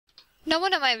Namo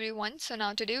everyone. So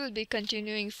now today we'll be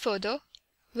continuing further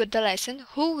with the lesson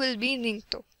who will be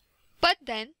Ningthou. But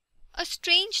then a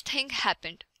strange thing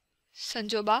happened.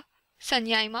 Sanjoba,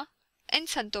 Sanyaima and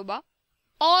Santoba,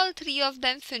 all three of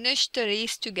them finished the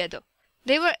race together.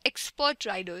 They were expert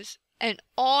riders and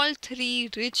all three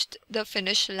reached the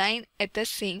finish line at the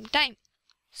same time.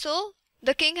 So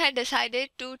the king had decided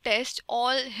to test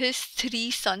all his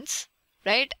three sons,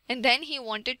 right? And then he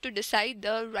wanted to decide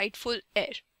the rightful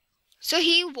heir. So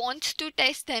he wants to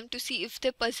test them to see if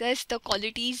they possess the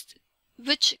qualities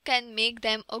which can make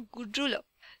them a good ruler.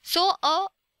 So a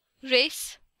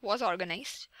race was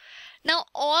organized. Now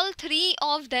all three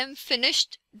of them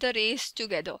finished the race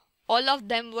together. All of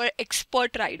them were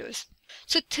expert riders.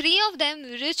 So three of them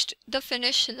reached the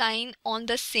finish line on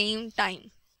the same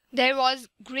time. There was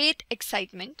great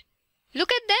excitement.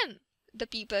 Look at them, the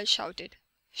people shouted.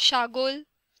 Shagol,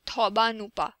 Thoba,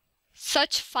 Nupa,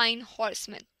 such fine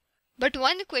horsemen. But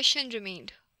one question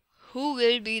remained. Who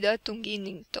will be the Tungi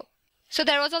Ningthou? So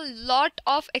there was a lot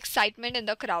of excitement in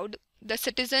the crowd. The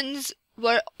citizens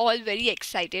were all very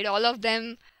excited. All of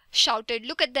them shouted,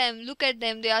 look at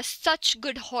them, they are such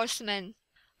good horsemen.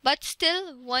 But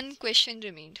still one question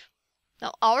remained.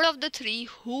 Now out of the three,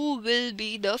 who will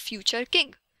be the future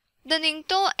king? The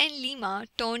Ningthou and Lima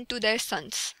turned to their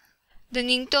sons. The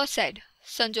Ningthou said,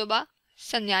 Sanjoba,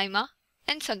 Sanyaima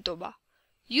and Santoba,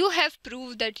 you have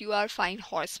proved that you are fine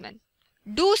horsemen.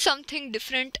 Do something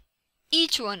different,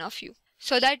 each one of you,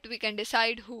 so that we can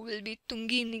decide who will be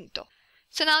Tungi Ningthou.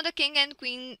 So now the king and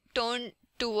queen turned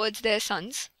towards their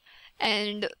sons,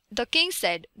 and the king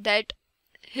said that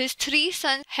his three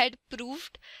sons had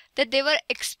proved that they were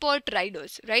expert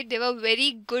riders, right? They were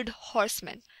very good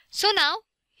horsemen. So now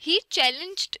he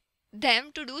challenged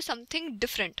them to do something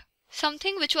different,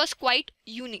 something which was quite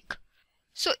unique.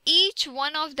 So each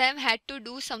one of them had to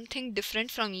do something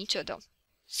different from each other,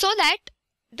 so that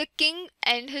the king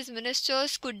and his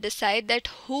ministers could decide that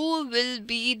who will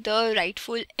be the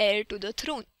rightful heir to the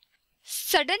throne.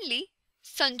 Suddenly,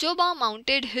 Sanjoba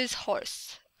mounted his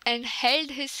horse and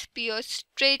held his spear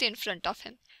straight in front of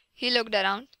him. He looked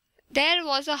around. There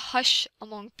was a hush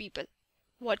among people.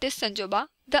 What is Sanjoba,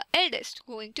 the eldest,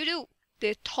 going to do?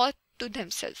 They thought to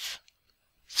themselves.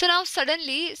 So now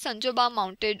suddenly Sanjoba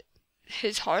mounted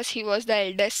his horse. He was the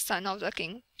eldest son of the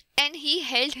king, and he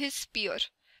held his spear.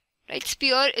 Right?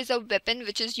 Spear is a weapon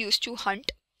which is used to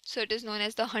hunt, so it is known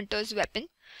as the hunter's weapon.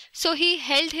 So he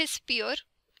held his spear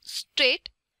straight,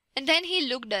 and then he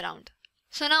looked around.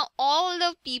 So now all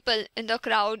the people in the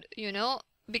crowd,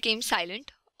 became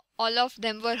silent. All of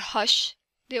them were hushed.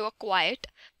 They were quiet.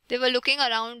 They were looking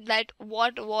around that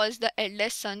what was the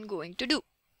eldest son going to do.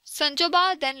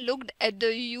 Sanjoba then looked at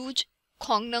the huge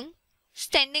Kongnung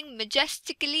standing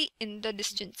majestically in the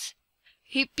distance.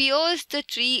 He pierced the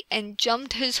tree and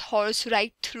jumped his horse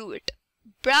right through it.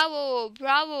 Bravo,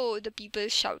 bravo, the people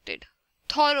shouted.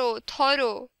 Thoro,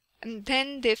 thoro, and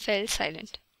then they fell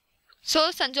silent.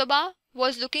 So Sanjoba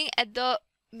was looking at the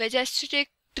majestic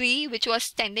tree which was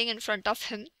standing in front of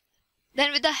him.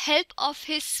 Then with the help of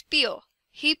his spear,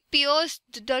 he pierced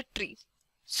the tree.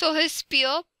 So his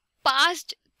spear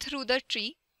passed through the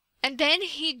tree, and then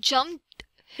he jumped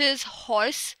his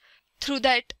horse through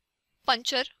that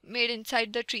puncture made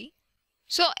inside the tree.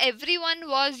 So everyone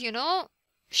was,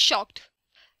 shocked.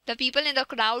 The people in the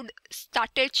crowd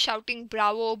started shouting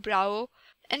bravo, bravo,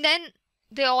 and then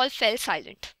they all fell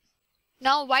silent.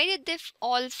 Now why did they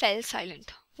all fell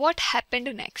silent? What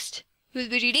happened next? We'll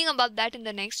be reading about that in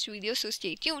the next video, so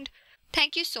stay tuned.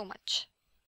 Thank you so much.